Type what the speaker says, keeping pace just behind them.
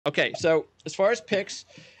Okay, so as far as picks,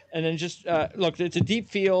 and then just look, it's a deep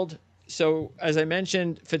field. So as I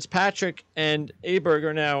mentioned, Fitzpatrick and Aberg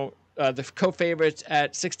are now the co-favorites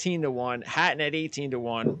at 16-1, Hatton at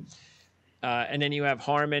 18-1, and then you have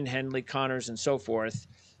Harmon, Henley, Connors, and so forth.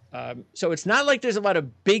 So it's not like there's a lot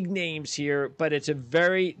of big names here, but it's a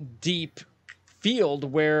very deep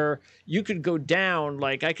field where you could go down.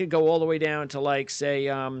 Like I could go all the way down to like say,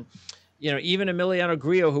 even Emiliano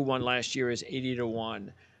Grillo, who won last year, is 80-1.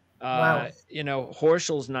 Wow.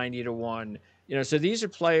 Horschel's 90-1. So these are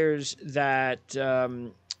players that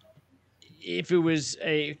if it was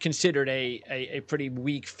considered a pretty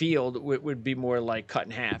weak field, would be more like cut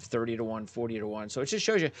in half, 30-1, 40-1. So it just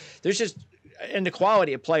shows you there's just and the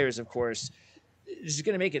quality of players, of course, is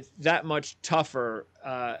going to make it that much tougher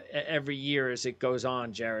every year as it goes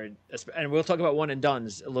on, Jared. And we'll talk about one and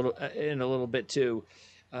dones in a little bit too,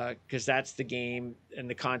 because that's the game and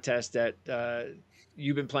the contest that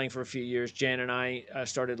you've been playing for a few years. Jan and I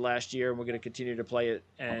started last year, and we're going to continue to play it.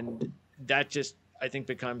 And that just, I think,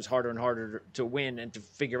 becomes harder and harder to win and to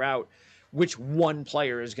figure out which one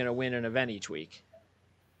player is going to win an event each week.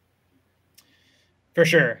 For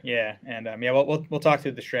sure, yeah, and we'll talk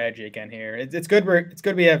through the strategy again here. It's good. It's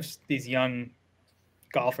good we have these young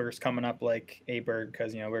golfers coming up like Aberg,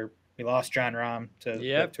 because we lost John Rahm to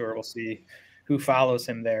the tour. We'll see who follows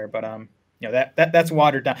him there, but that's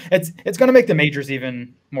watered down. It's going to make the majors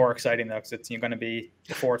even more exciting though, because it's going to be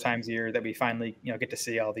 4 times a year that we finally get to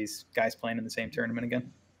see all these guys playing in the same tournament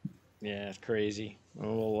again. Yeah, it's crazy.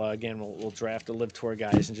 We'll draft the Live Tour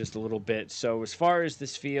guys in just a little bit. So as far as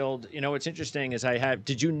this field, what's interesting is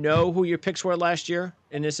did you know who your picks were last year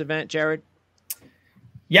in this event, Jared?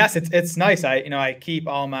 Yes, it's nice. I keep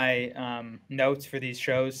all my notes for these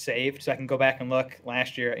shows saved, so I can go back and look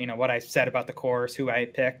last year. What I said about the course, who I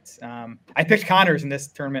picked. I picked Connors in this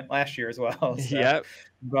tournament last year as well. So yep.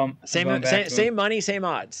 Same money, same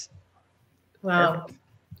odds. Wow. Perfect.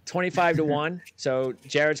 25-1. So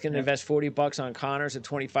Jared's going to invest $40 on Connors at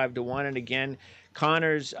 25-1. And again,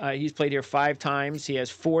 Connors, he's played here 5 times. He has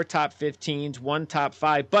 4 top 15s, 1 top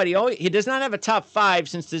 5, but he does not have a top 5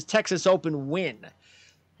 since this Texas Open win.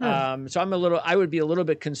 So I would be a little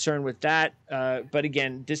bit concerned with that. But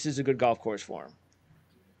again, this is a good golf course for him.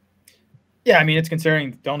 Yeah, I mean, it's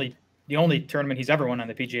concerning. The only tournament he's ever won on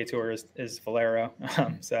the PGA Tour is Valero.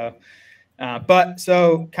 So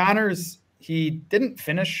Connors, he didn't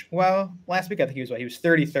finish well last week. I think he was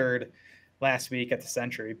 33rd last week at the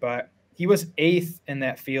Century, but he was 8th in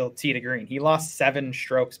that field tee to green. He lost 7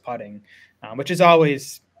 strokes putting, which is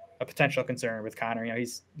always a potential concern with Connor.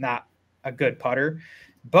 He's not a good putter,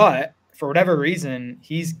 but for whatever reason,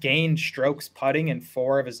 he's gained strokes putting in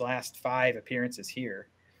 4 of his last 5 appearances here.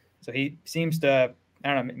 So he seems to,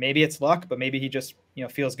 I don't know, maybe it's luck, but maybe he just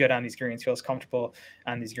feels good on these greens, feels comfortable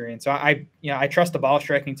on these greens. So I trust the ball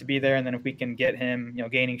striking to be there, and then if we can get him,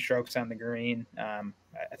 gaining strokes on the green,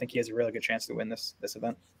 I think he has a really good chance to win this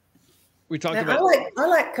event. We talked about.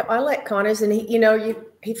 I like Connors, and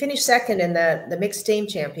he finished second in the mixed team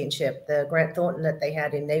championship, the Grant Thornton that they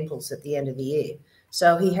had in Naples at the end of the year.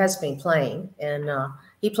 So he has been playing, and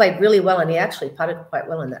he played really well, and he actually putted quite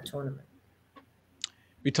well in that tournament.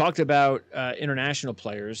 We talked about international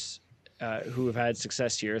players who have had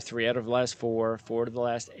success here. 3 out of the last 4, 4 out of the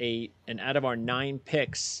last 8, and out of our 9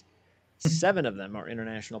 picks, 7 of them are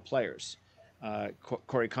international players.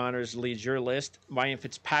 Corey Connors leads your list. Ryan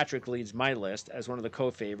Fitzpatrick leads my list as one of the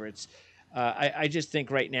co-favorites. I just think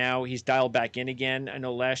right now he's dialed back in again. I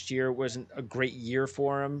know last year wasn't a great year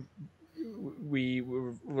for him. We were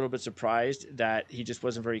a little bit surprised that he just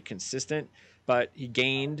wasn't very consistent, but he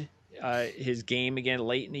gained his game again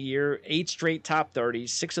late in the year. 8 straight top 30s,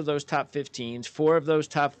 6 of those top 15s, 4 of those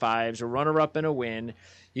top 5s, a runner-up and a win.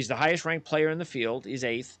 He's the highest ranked player in the field. He's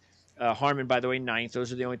 8th. Harmon, by the way, 9th.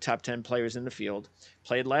 Those are the only top 10 players in the field.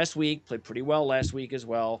 Played last week, played pretty well last week as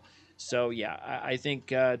well. So, yeah, I think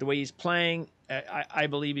the way he's playing, I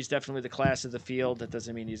believe he's definitely the class of the field. That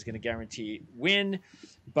doesn't mean he's going to guarantee win,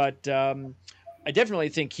 but I definitely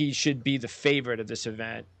think he should be the favorite of this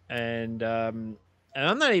event. And I'm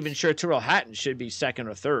not even sure Tyrrell Hatton should be 2nd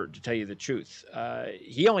or 3rd, to tell you the truth.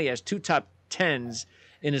 He only has 2 top 10s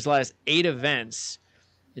in his last 8 events.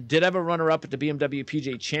 It did have a runner-up at the BMW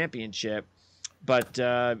PGA Championship. But,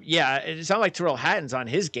 it's not like Tyrrell Hatton's on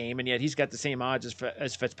his game, and yet he's got the same odds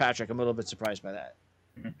as Fitzpatrick. I'm a little bit surprised by that.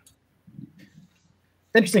 Mm-hmm.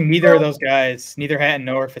 Interesting. Neither of those guys, neither Hatton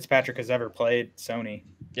nor Fitzpatrick, has ever played Sony.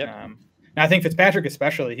 Yep. And I think Fitzpatrick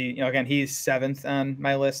especially, he's 7th on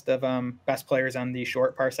my list of best players on the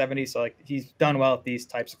short par 70. So he's done well at these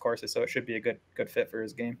types of courses. So it should be a good fit for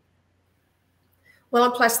his game. Well,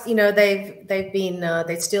 and plus, you know, they've been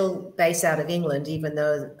they still base out of England, even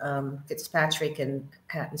though Fitzpatrick and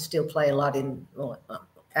Hatton still play a lot in. Well,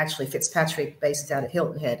 actually, Fitzpatrick bases out of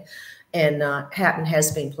Hilton Head, and Hatton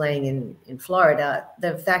has been playing in Florida.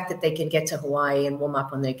 The fact that they can get to Hawaii and warm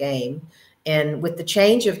up on their game, and with the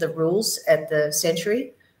change of the rules at the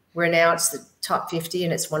Century, where now it's the top 50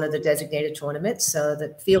 and it's one of the designated tournaments, so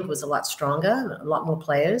the field was a lot stronger, a lot more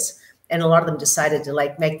players. And a lot of them decided to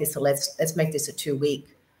like make this let's make this a 2-week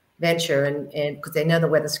venture, and because they know the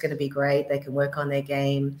weather's going to be great, they can work on their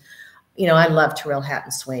game. You know, I love Terrell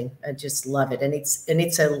Hatton's swing. I just love it, and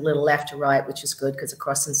it's a little left to right, which is good because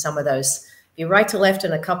across in some of those, if you're right to left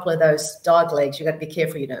in a couple of those dog legs, you got to be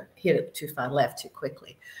careful you don't hit it too far left too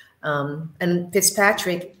quickly. And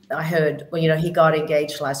Fitzpatrick, I heard, well, you know, he got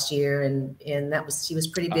engaged last year, and he was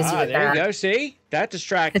pretty busy with there that. You go. See, that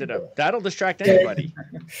distracted him. That'll distract anybody.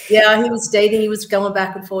 Yeah, he was dating. He was going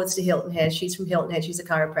back and forwards to Hilton Head. She's from Hilton Head. She's a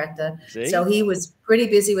chiropractor. See? So he was pretty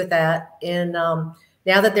busy with that. And now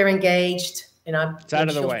that they're engaged, and it's out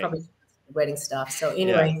of the way. Probably wedding stuff. So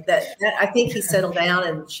anyway, that I think he settled down,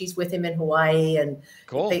 and she's with him in Hawaii. And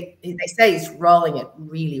cool. They say he's rolling it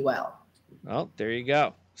really well. Well, there you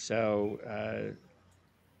go. So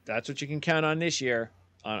that's what you can count on this year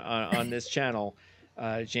on this channel.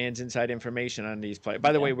 Jan's inside information on these players.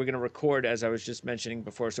 By the way, we're going to record, as I was just mentioning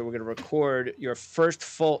before, so we're going to record your first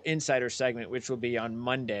full insider segment, which will be on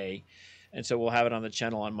Monday. And so we'll have it on the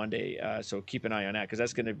channel on Monday. So keep an eye on that, because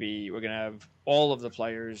that's going to be, we're going to have all of the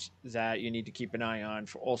players that you need to keep an eye on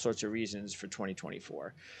for all sorts of reasons for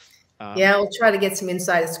 2024. Yeah, we'll try to get some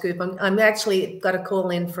insider scoop. I'm actually got a call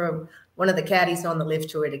in from one of the caddies on the Live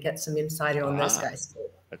Tour to get some insider on those guys.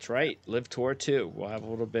 That's right. Live Tour too. We'll have a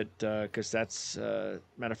little bit, because that's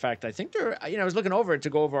matter of fact, I think there, I was looking over it to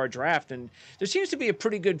go over our draft, and there seems to be a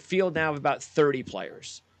pretty good field now of about 30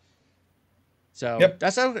 players. So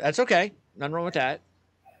that's okay. Nothing wrong with that.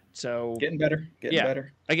 So getting better. Getting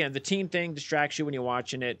better. Again, the team thing distracts you when you're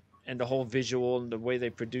watching it, and the whole visual and the way they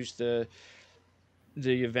produce the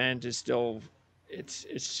event is still,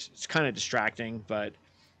 it's kind of distracting, but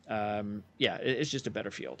it's just a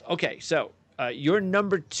better field. Okay, so your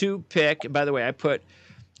number 2 pick, and by the way, I put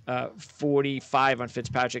 45 on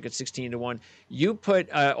Fitzpatrick at 16-1. You put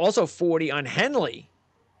also 40 on Henley.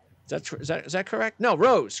 Is that correct? No,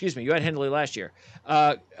 Rose. Excuse me. You had Henley last year.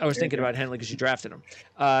 I was thinking about Henley because you drafted him.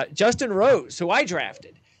 Justin Rose, who I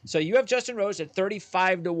drafted. So you have Justin Rose at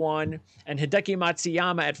 35-1 and Hideki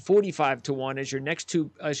Matsuyama at 45-1 as your next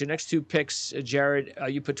two picks. Jared,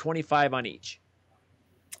 you put 25 on each.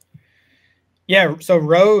 Yeah. So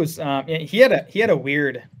Rose, he had a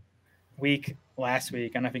weird week last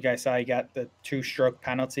week. I don't know if you guys saw, he got the 2-stroke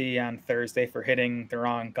penalty on Thursday for hitting the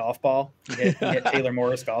wrong golf ball. He hit Taylor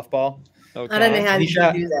Moore's golf ball. Okay. I don't know how he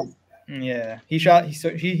shot, do that. Yeah, he shot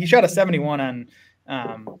a 71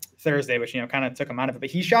 on Thursday, which kind of took him out of it. But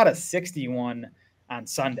he shot a 61 on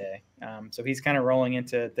Sunday. So he's kind of rolling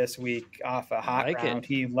into this week off a hot ground.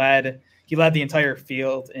 He led the entire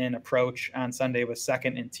field in approach on Sunday, was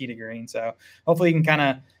second in tee to green. So hopefully he can kind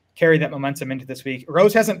of carry that momentum into this week.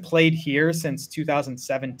 Rose hasn't played here since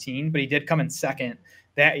 2017, but he did come in second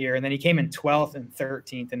that year. And then he came in 12th and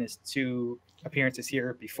 13th in his 2 appearances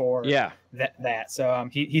here before that. So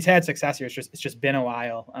he's had success here. It's just been a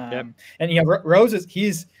while. And Rose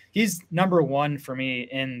he's number 1 for me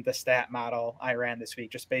in the stat model I ran this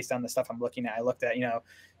week, just based on the stuff I'm looking at. I looked at,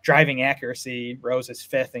 driving accuracy. Rose is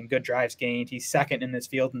 5th in good drives gained. He's 2nd in this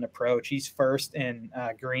field and approach. He's 1st in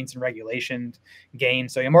greens and regulation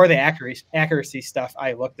gained. So more of the accuracy stuff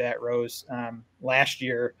I looked at, Rose last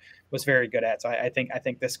year was very good at. So I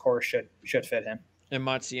think this course should fit him. And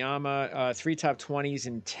Matsuyama, 3 top 20s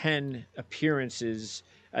in 10 appearances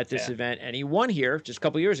at this event, and he won here just a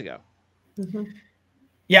couple years ago. Mm-hmm.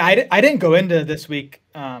 Yeah, I didn't go into this week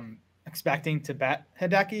expecting to bet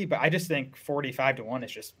Hideki, but I just think 45-1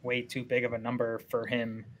 is just way too big of a number for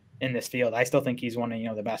him in this field. I still think he's one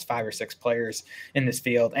of the best 5 or 6 players in this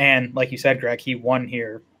field, and like you said, Greg, he won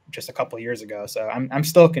here just a couple years ago. So I'm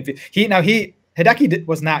still confused. Hideki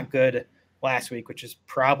was not good last week, which is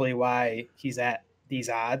probably why he's at these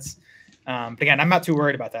odds. But again, I'm not too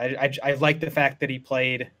worried about that. I like the fact that he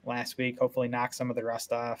played last week, hopefully knock some of the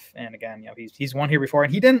rust off. And again, he's won here before,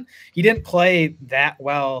 and he didn't play that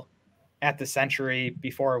well at the Century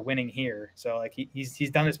before winning here. So like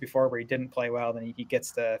he's done this before where he didn't play well, then he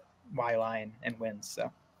gets the Y line and wins.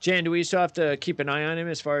 So Jan, do we still have to keep an eye on him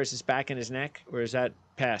as far as his back and his neck, or is that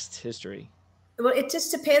past history? Well, it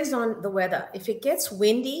just depends on the weather. If it gets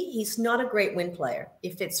windy, he's not a great wind player.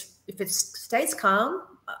 If it stays calm,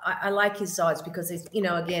 I like his odds because it's,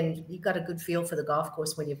 again, you've got a good feel for the golf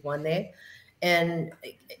course when you've won there. and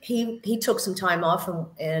he took some time off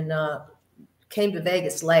and came to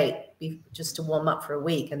Vegas late just to warm up for a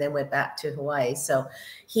week, and then went back to Hawaii. So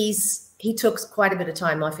he took quite a bit of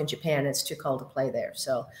time off in Japan. It's too cold to play there.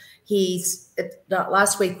 So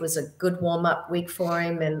last week was a good warm up week for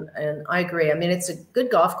him, and I agree. I mean, it's a good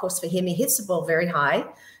golf course for him. He hits the ball very high,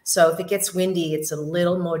 so if it gets windy, it's a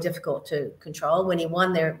little more difficult to control. When he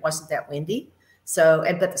won there, it wasn't that windy. So,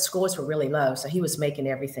 but the scores were really low, so he was making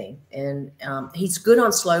everything. And he's good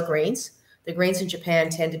on slow greens. The greens in Japan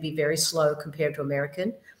tend to be very slow compared to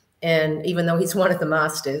American. And even though he's won at the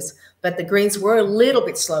Masters, but the greens were a little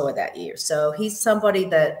bit slower that year. So he's somebody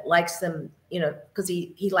that likes them, because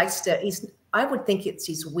he likes to, I would think it's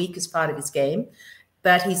his weakest part of his game,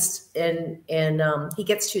 but he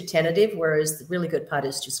gets too tentative, whereas the really good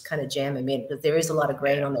putters just kind of jam him in, because there is a lot of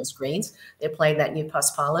grain on those greens. They're playing that new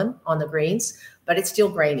Paspalum on the greens, but it's still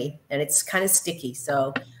grainy and it's kind of sticky.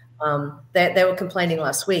 So they were complaining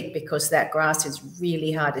last week because that grass is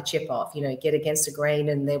really hard to chip off. You get against the grain,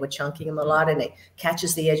 and they were chunking him a lot, and it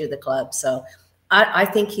catches the edge of the club. So I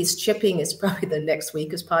think his chipping is probably the next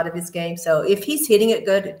weakest part of his game. So if he's hitting it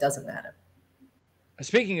good, it doesn't matter.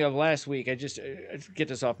 Speaking of last week, I just get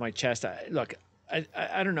this off my chest. Look,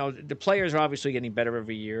 I don't know. The players are obviously getting better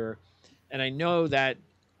every year, and I know that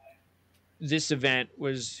this event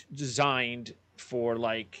was designed for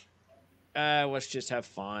let's just have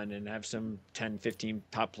fun and have some 10, 15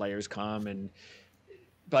 top players come.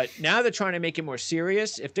 But now they're trying to make it more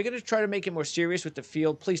serious. If they're going to try to make it more serious with the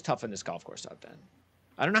field, please toughen this golf course up then.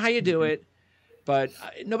 I don't know how you do it, but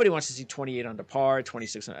nobody wants to see 28 under par,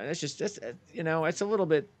 26 under. That's a little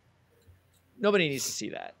bit, nobody needs to see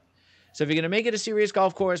that. So if you're going to make it a serious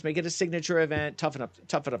golf course, make it a signature event, toughen up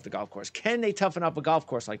the golf course. Can they toughen up a golf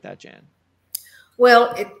course like that, Jan?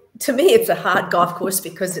 Well, to me, it's a hard golf course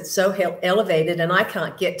because it's so elevated, and I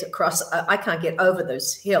can't get over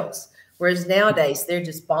those hills. Whereas nowadays, they're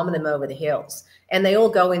just bombing them over the hills, and they all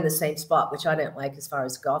go in the same spot, which I don't like as far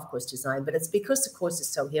as golf course design. But it's because the course is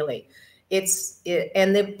so hilly. And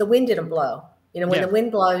the wind didn't blow. When the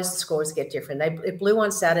wind blows, the scores get different. It blew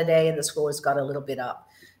on Saturday, and the scores got a little bit up.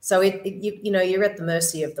 So you're at the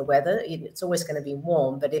mercy of the weather. It's always going to be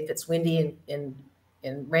warm, but if it's windy and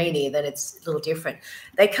rainy, then it's a little different.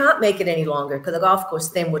 They can't make it any longer because the golf course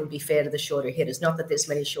then wouldn't be fair to the shorter hitters. Not that there's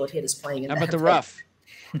many short hitters playing in that. How about the rough?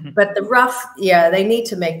 But the rough, they need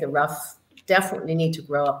to make the rough, definitely need to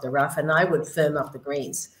grow up the rough, and I would firm up the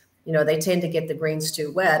greens. They tend to get the greens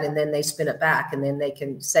too wet, and then they spin it back, and then they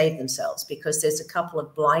can save themselves because there's a couple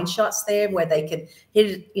of blind shots there where they can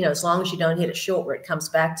hit it, as long as you don't hit it short where it comes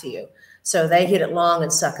back to you. So they hit it long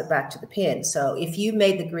and suck it back to the pin. So if you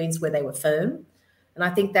made the greens where they were firm, and I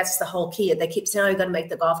think that's the whole key. They keep saying, you're going to make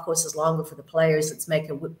the golf courses longer for the players. Let's make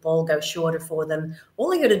a ball go shorter for them.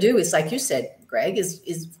 All you got to do is, like you said, Greg,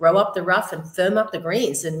 is grow up the rough and firm up the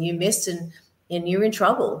greens, and you miss and you're in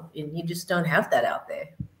trouble. And you just don't have that out there.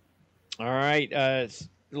 All right.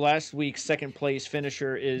 Last week's second place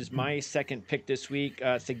finisher is my second pick this week,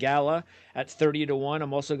 Thigala at 30-1.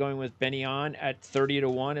 I'm also going with Benny On at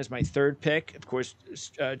 30-1 as my third pick. Of course,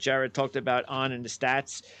 Jared talked about On and the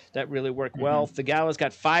stats that really work well. Thigala's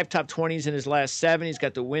got 5 top 20s in his last 7. He's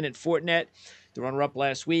got the win at Fortinet, the runner-up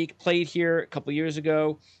last week. Played here a couple years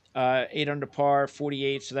ago, 8 under par,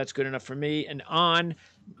 48, so that's good enough for me. And On,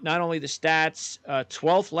 not only the stats,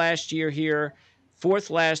 12th last year here,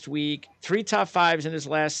 4th last week, 3 top 5s in his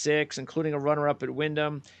last 6, including a runner-up at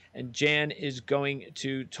Wyndham. And Jan is going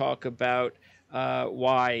to talk about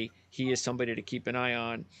why he is somebody to keep an eye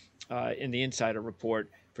on in the Insider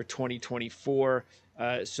Report for 2024.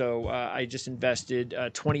 So I just invested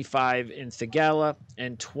 25 in Thigala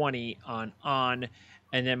and 20 on.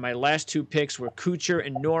 And then my last 2 picks were Kuchar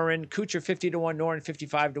and Noren. Kuchar 50-1, Noren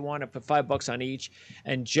 55-1. I put $5 on each.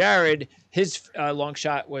 And Jared, his long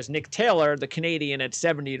shot was Nick Taylor, the Canadian, at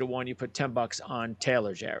 70-1. You put $10 on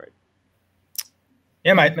Taylor, Jared.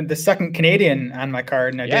 Yeah, the second Canadian on my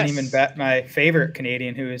card, and I didn't even bet my favorite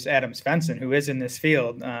Canadian, who is Adam Svensson, who is in this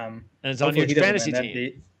field. And it's on your fantasy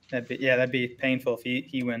team. That'd be painful if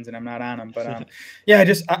he wins and I'm not on him. But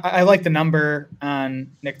I like the number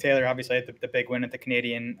on Nick Taylor. Obviously, the big win at the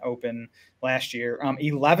Canadian Open last year.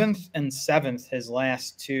 11th and 7th his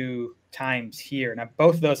last 2 times here. Now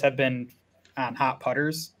both of those have been on hot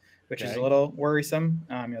putters, which is a little worrisome.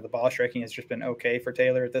 The ball striking has just been okay for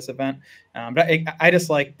Taylor at this event. But I just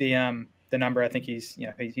like the number. I think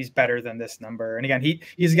he's better than this number. And again,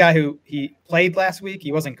 he's a guy who he played last week.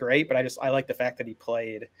 He wasn't great, but I like the fact that he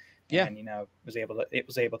played. Yeah. And was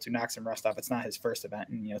able to knock some rust off. It's not his first event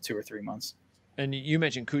in 2 or 3 months. And you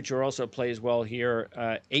mentioned Kuchar also plays well here.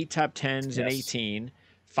 8 top 10s in 18,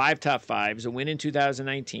 5 top 5s, a win in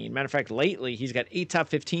 2019. Matter of fact, lately he's got 8 top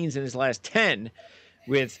 15s in his last 10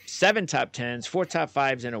 with 7 top 10s, 4 top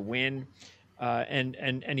 5s, and a win.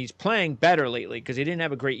 And he's playing better lately because he didn't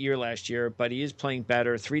have a great year last year, but he is playing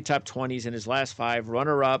better. 3 top 20s in his last 5,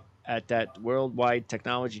 runner-up at that Worldwide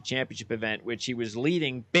Technology Championship event, which he was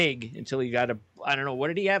leading big until he got I don't know, what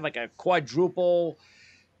did he have? Like a quadruple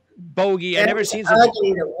bogey. I never seen something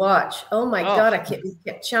ugly to watch. Oh my God! He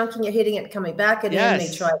kept chunking it, hitting it, coming back at him. And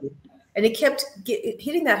he tried it, and he kept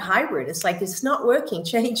hitting that hybrid. It's like it's not working.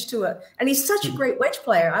 Change to it. And he's such a great wedge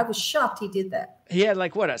player. I was shocked he did that. He had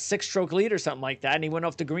like what, a 6-stroke lead or something like that, and he went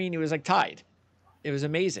off the green. He was like tied. It was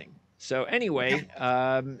amazing. So anyway,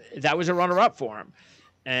 that was a runner-up for him.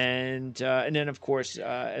 And then, of course,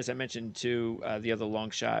 as I mentioned to the other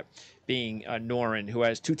long shot being Noren, who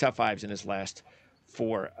has 2 top 5s in his last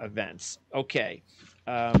 4 events. Okay.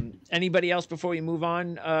 Anybody else before we move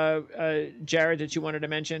on, Jared, that you wanted to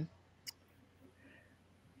mention?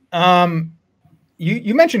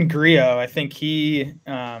 You mentioned Griot. I think he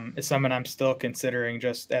is someone I'm still considering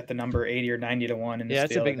just at the number 80 or 90 to 1 in this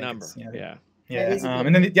that's field. A big number. Yeah.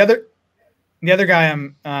 And then the other guy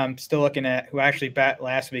I'm still looking at, who actually bet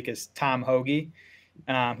last week, is Tom Hoagie,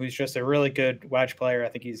 who's just a really good wedge player. I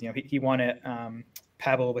think he's he won at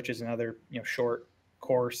Pebble, which is another short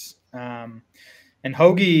course. And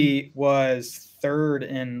Hoagie was 3rd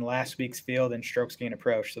in last week's field in strokes gained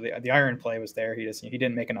approach. So the iron play was there. He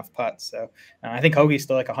didn't make enough putts. So I think Hoagie's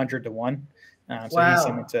still like 100 to 1. So he's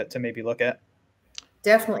someone to maybe look at.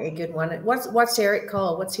 Definitely a good one. What's Eric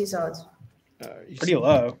Cole? What's his odds? Pretty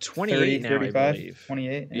low. 28 30, now, 35, I believe.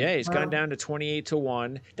 28. Yeah, he's gone down to 28 to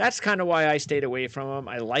 1. That's kind of why I stayed away from him.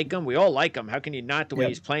 I like him. We all like him. How can you not, the way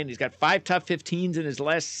he's playing? He's got 5 top 15s in his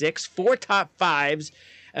last 6, 4 top 5s,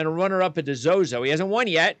 and a runner-up at the Zozo. He hasn't won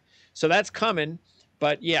yet, so that's coming.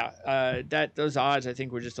 But yeah, those odds I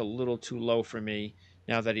think were just a little too low for me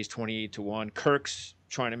now that he's 28 to 1. Kirk's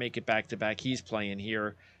trying to make it back-to-back. He's playing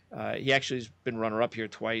here. He actually has been runner-up here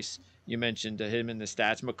twice. You mentioned him in the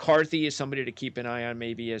stats. McCarthy is somebody to keep an eye on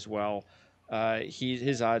maybe as well.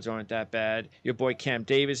 His odds aren't that bad. Your boy Cam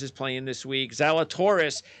Davis is playing this week.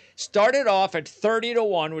 Zalatoris started off at 30 to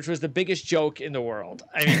 1, which was the biggest joke in the world.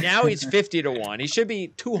 I mean, now he's 50 to 1. He should be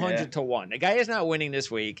 200 to 1. The guy is not winning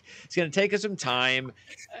this week. It's going to take us some time.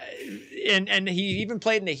 And he even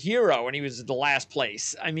played in the Hero, and he was the last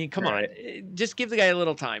place. I mean, come on. Just give the guy a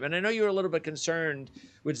little time. And I know you were a little bit concerned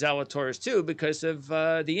with Zalatoris, too, because of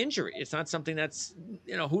the injury. It's not something that's,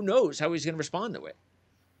 who knows how he's going to respond to it.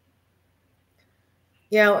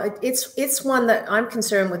 Yeah, it's one that I'm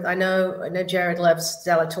concerned with. I know Jared loves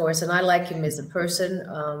Zalatoris, and I like him as a person.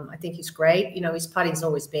 I think he's great. His putting's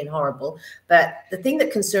always been horrible. But the thing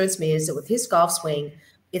that concerns me is that with his golf swing,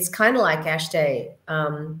 it's kind of like Ashday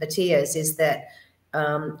Batia's, is that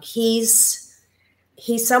he's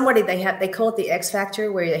somebody they call it the X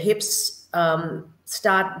factor, where your hips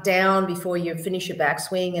start down before you finish your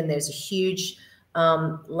backswing, and there's a huge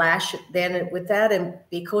lash then with that, and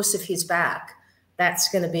because of his back, that's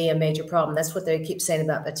going to be a major problem. That's what they keep saying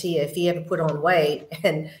about Batia. If he ever put on weight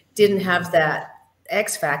and didn't have that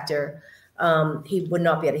X factor, he would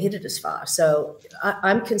not be able to hit it as far. So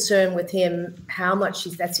I'm concerned with him, how much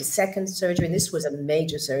that's his second surgery. And this was a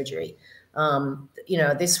major surgery.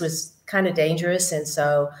 This was kind of dangerous. And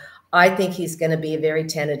so I think he's going to be very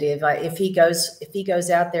tentative. If he goes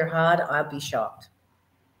out there hard, I'll be shocked.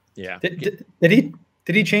 Yeah. Did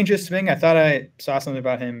he change his swing? I thought I saw something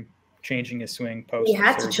about him changing his swing post. He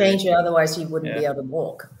had to change it, otherwise he wouldn't be able to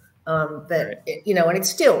walk. And he's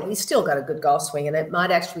still got a good golf swing, and it might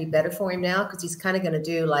actually be better for him now because he's kind of going to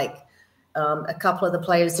do like a couple of the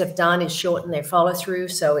players have done, is shorten their follow through,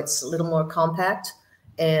 so it's a little more compact,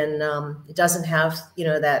 and it doesn't have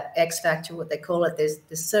that X factor, what they call it. There's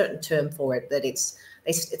a certain term for it, that it's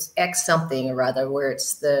X something or other, where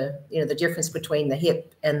it's the difference between the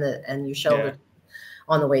hip and your shoulder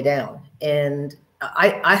on the way down. And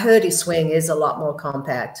I heard his swing is a lot more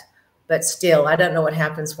compact, but still, I don't know what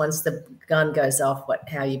happens once the gun goes off.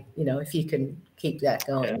 If you can keep that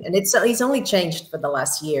going. And he's only changed for the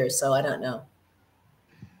last year, so I don't know.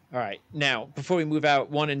 All right. Now, before we move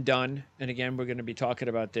out, one and done, and again, we're going to be talking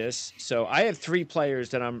about this. So I have 3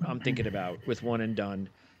 players that I'm thinking about with one and done,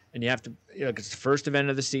 and you have to, it's the first event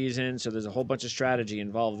of the season, so there's a whole bunch of strategy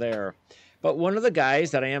involved there. But one of the guys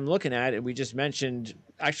that I am looking at, and we just mentioned,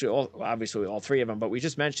 actually, obviously all 3 of them, but we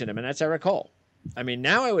just mentioned him, and that's Eric Cole. I mean,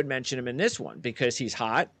 now I would mention him in this one because he's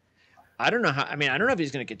hot. I don't know how. I mean, I don't know if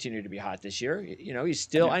he's going to continue to be hot this year. You know, he's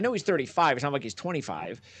still. I know he's 35. It's not like he's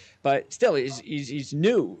 25, but still, he's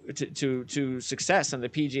new to success on the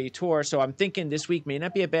PGA Tour. So I'm thinking this week may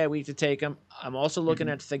not be a bad week to take him. I'm also looking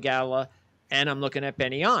at Thigala, and I'm looking at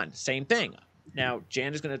Ben An. Same thing. Now,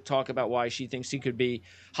 Jan is going to talk about why she thinks he could be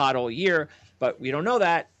hot all year, but we don't know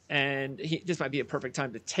that, and this might be a perfect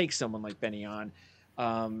time to take someone like Ben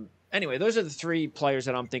An. Anyway, those are the three players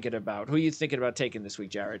that I'm thinking about. Who are you thinking about taking this week,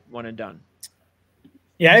 Jared? One and done.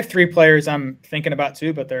 Yeah, I have three players I'm thinking about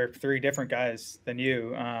too, but they're three different guys than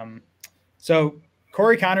you. So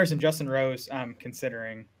Corey Connors and Justin Rose, I'm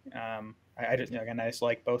considering. I just, again, I just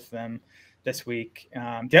like both of them this week.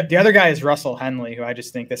 The other guy is Russell Henley, who I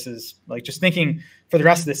just think this is like, just thinking for the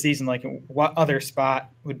rest of the season, like what other spot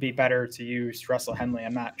would be better to use Russell Henley?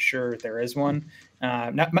 I'm not sure there is one.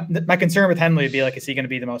 My concern with Henley would be like, is he going to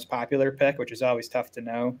be the most popular pick, which is always tough to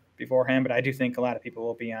know beforehand, but I do think a lot of people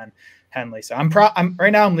will be on Henley. So I'm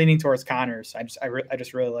right now I'm leaning towards Connors. I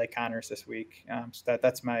just really like Connors this week. So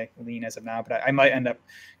that's my lean as of now, but I might end up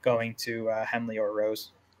going to Henley or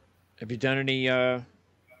Rose. Have you done any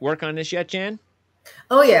work on this yet, Jan?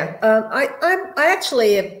 Oh yeah, I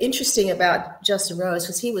actually am interesting about Justin Rose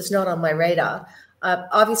because he was not on my radar.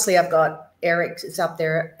 Obviously, I've got Eric is up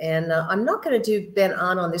there, and I'm not going to do Ben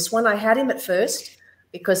on this one. I had him at first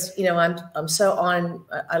because I'm so on.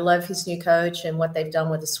 I love his new coach and what they've done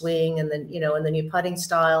with the swing, and then and the new putting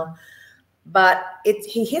style. But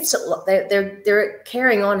he hits it. They're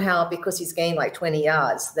carrying on how because he's gained like 20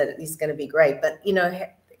 yards that he's going to be great. But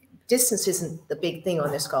distance isn't the big thing on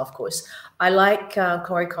this golf course. I like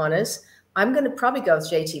Corey Connors. I'm going to probably go with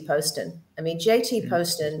JT Poston. I mean, JT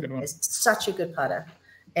Poston is such a good putter,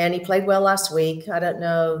 and he played well last week. I don't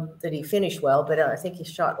know that he finished well, but I think he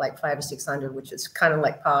shot like 500 or 600, which is kind of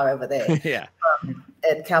like par over there. Yeah,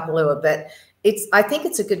 at Kapalua. But I think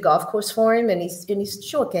it's a good golf course for him, and his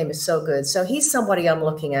short game is so good. So he's somebody I'm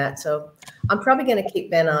looking at. So I'm probably going to keep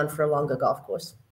Ben on for a longer golf course.